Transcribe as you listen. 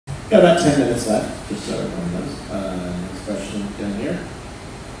Got about 10 minutes left, just so everyone knows. Next question down here.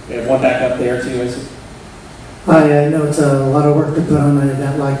 We have one back up there too, I see. Hi, I know it's a lot of work to put on an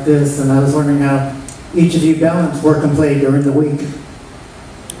event like this, and I was wondering how each of you balance work and play during the week.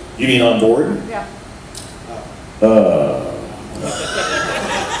 You mean on board? Yeah.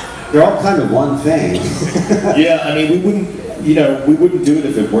 They're all kind of one thing. Yeah, I mean, we wouldn't do it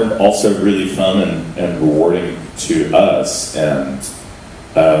if it weren't also really fun and rewarding to us. And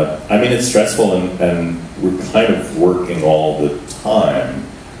I mean, it's stressful, and we're kind of working all the time,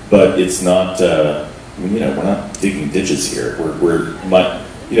 but it's not. We're not digging ditches here.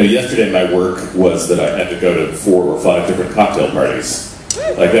 Yesterday my work was that I had to go to 4 or 5 different cocktail parties.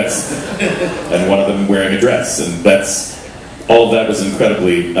 Like that's, and one of them wearing a dress, and all of that was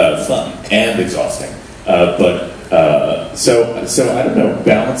incredibly fun and exhausting. So I don't know,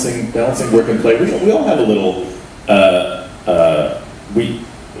 balancing work and play. We all have a little.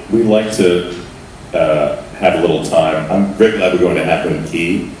 We like to have a little time. I'm very glad we're going to Akron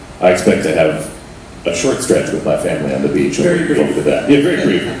Key. I expect to have a short stretch with my family on the beach. Very brief. Yeah, very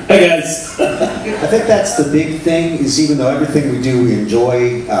brief. Hi guys. I think that's the big thing, is even though everything we do we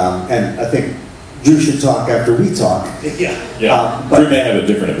enjoy, and I think Drew should talk after we talk. Yeah. Drew may have a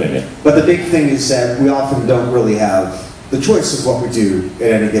different opinion. But the big thing is that we often don't really have the choice of what we do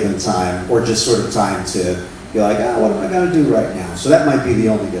at any given time, or just sort of time to be like, what am I going to do right now? So that might be the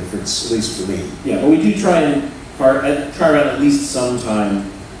only difference, at least for me. Yeah, but we do try around at least some time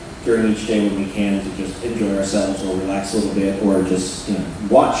during each day when we can to just enjoy ourselves or relax a little bit, or just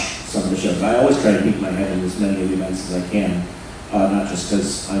watch some of the shows. I always try to keep my head in as many of the events as I can, not just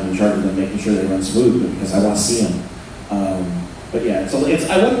because I'm in charge of them making sure they run smooth, but because I want to see them. But yeah,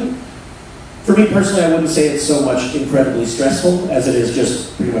 for me personally, I wouldn't say it's so much incredibly stressful as it is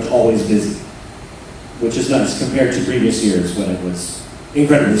just pretty much always busy, which is nice compared to previous years when it was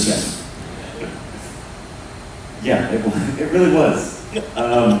incredibly stressful. Yeah, it really was.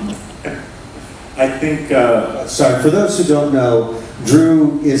 I think... Sorry, for those who don't know,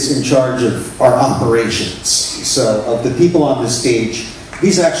 Drew is in charge of our operations. So, of the people on the stage,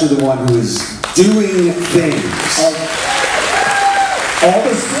 he's actually the one who is doing things. All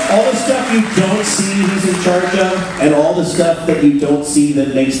the stuff you don't see he's in charge of, and all the stuff that you don't see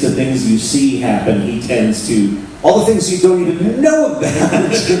that makes the things you see happen, he tends to. All the things you don't even know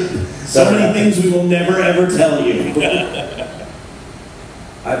about. So many things we will never ever tell you.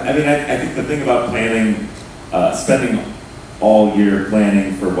 I think the thing about planning, spending all year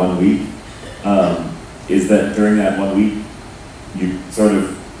planning for 1 week, is that during that 1 week, you sort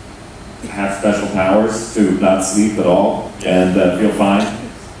of have special powers to not sleep at all and feel fine.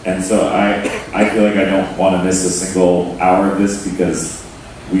 And so I feel like I don't want to miss a single hour of this, because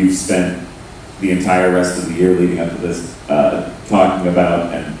we've spent the entire rest of the year leading up to this talking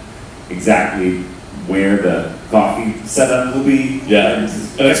about and exactly where the coffee setup will be. Yeah, and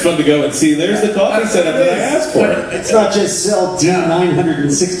it's fun to go and see, there's the coffee setup that I asked for. It's not just cell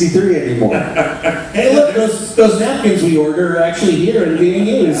D963 anymore. Hey look, those napkins we order are actually here and being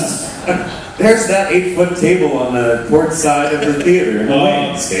used. There's that 8-foot table on the port side of the theater. The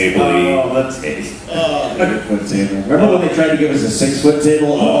 8-foot table. Remember when they tried to give us a 6-foot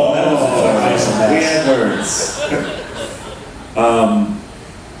table? Oh, that was a we had words.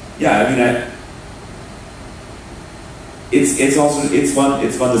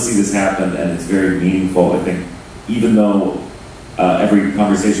 It's fun to see this happen, and it's very meaningful. I think even though every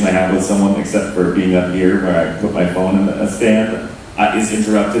conversation I have with someone, except for being up here where I put my phone in a stand, is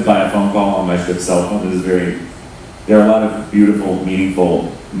interrupted by a phone call on my ship's cell phone. There are a lot of beautiful,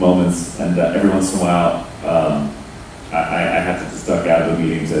 meaningful moments, and every once in a while, I have to just duck out of the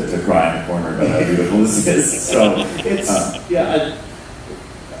meeting to cry in the corner about how beautiful this is. So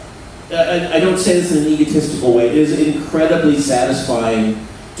I don't say this in an egotistical way. It is incredibly satisfying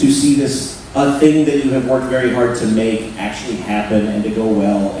to see a thing that you have worked very hard to make actually happen and to go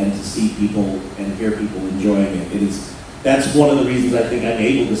well, and to see people and hear people enjoying it. That's one of the reasons I think I'm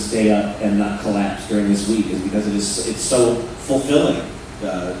able to stay up and not collapse during this week, is because it's so fulfilling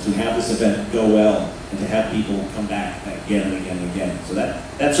to have this event go well and to have people come back again and again and again. So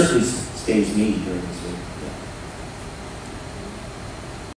that certainly stays me during this week.